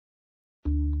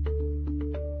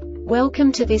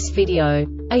Welcome to this video.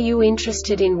 Are you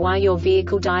interested in why your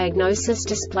vehicle diagnosis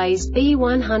displays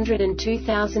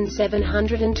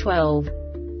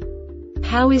B1027-12?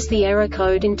 How is the error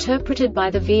code interpreted by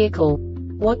the vehicle?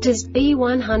 What does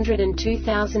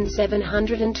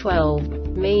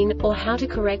B1027-12 mean, or how to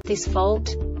correct this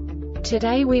fault?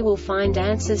 Today we will find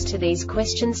answers to these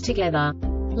questions together.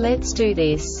 Let's do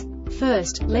this.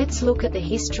 First, let's look at the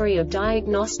history of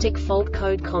diagnostic fault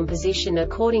code composition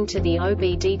according to the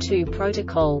OBD2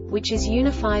 protocol, which is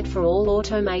unified for all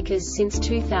automakers since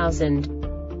 2000.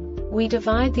 We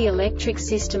divide the electric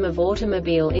system of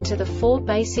automobile into the four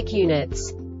basic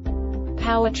units: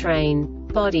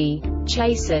 powertrain, body,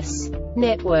 chassis,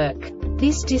 network.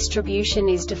 This distribution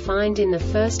is defined in the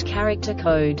first character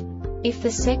code. If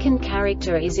the second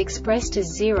character is expressed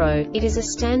as 0, it is a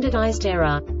standardized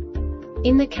error.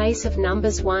 In the case of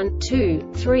numbers 1,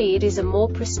 2, 3, it is a more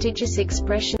prestigious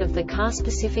expression of the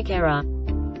car-specific error.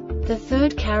 The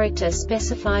third character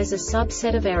specifies a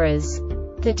subset of errors.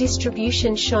 The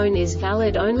distribution shown is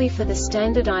valid only for the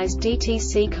standardized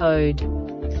DTC code.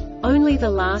 Only the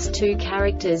last two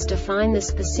characters define the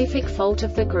specific fault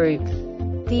of the group.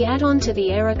 The add-on to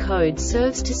the error code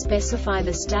serves to specify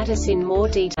the status in more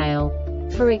detail.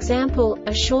 For example,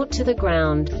 a short to the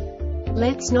ground.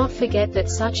 Let's not forget that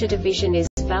such a division is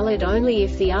valid only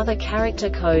if the other character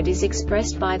code is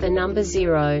expressed by the number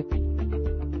 0.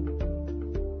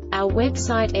 Our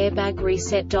website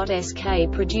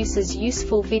airbagreset.sk produces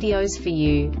useful videos for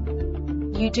you.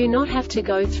 You do not have to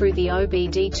go through the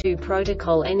OBD2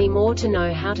 protocol anymore to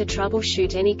know how to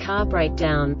troubleshoot any car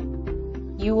breakdown.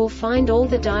 You will find all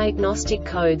the diagnostic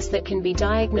codes that can be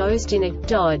diagnosed in a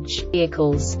Dodge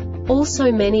vehicles.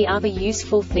 Also many other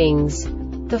useful things.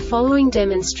 The following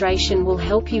demonstration will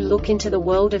help you look into the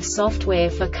world of software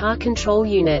for car control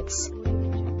units.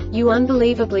 You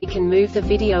unbelievably can move the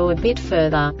video a bit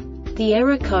further. The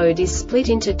error code is split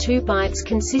into 2 bytes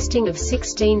consisting of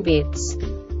 16 bits.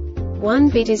 1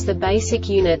 bit is the basic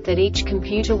unit that each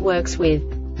computer works with.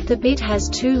 The bit has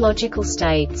 2 logical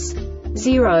states: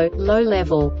 0, low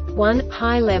level, 1,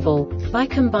 high level. By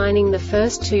combining the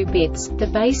first 2 bits, the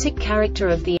basic character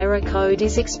of the error code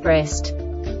is expressed.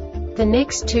 The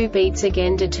next 2 beats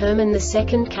again determine the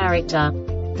second character.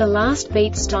 The last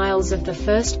beat styles of the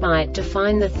first byte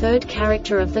define the third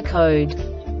character of the code.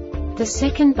 The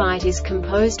second byte is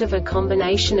composed of a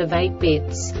combination of 8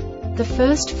 bits. The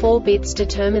first 4 bits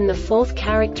determine the fourth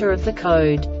character of the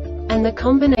code. And the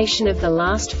combination of the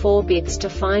last 4 bits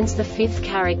defines the fifth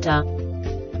character.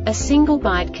 A single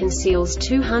byte conceals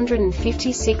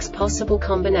 256 possible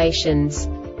combinations.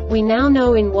 We now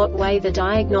know in what way the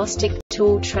diagnostic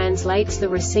tool translates the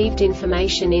received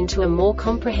information into a more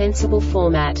comprehensible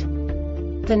format.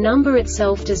 The number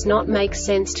itself does not make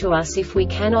sense to us if we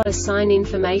cannot assign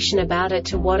information about it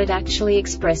to what it actually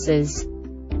expresses.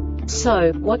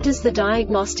 So, what does the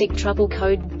Diagnostic Trouble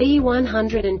Code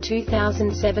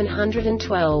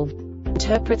B1027-12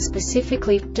 interpret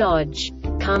specifically for Dodge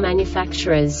car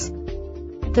manufacturers?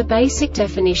 The basic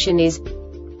definition is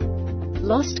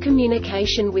lost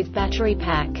communication with battery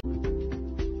pack.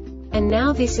 And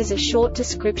now this is a short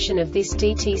description of this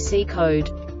DTC code.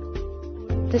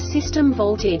 The system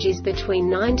voltage is between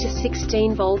 9 to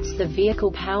 16 volts. The vehicle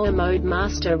power mode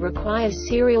master requires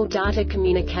serial data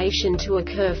communication to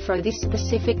occur for this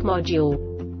specific module.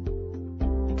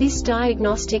 This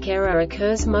diagnostic error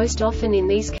occurs most often in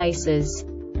these cases: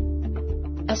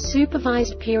 a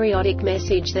supervised periodic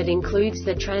message that includes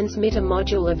the transmitter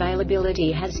module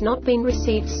availability has not been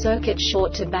received. Circuit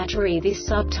short to battery. This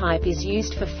subtype is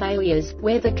used for failures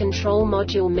where the control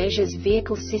module measures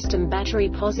vehicle system battery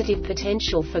positive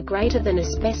potential for greater than a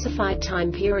specified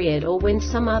time period or when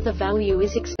some other value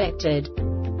is expected.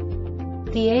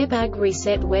 The Airbag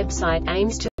Reset website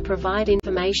aims to provide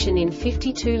information in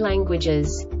 52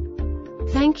 languages.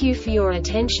 Thank you for your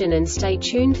attention and stay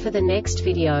tuned for the next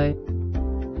video.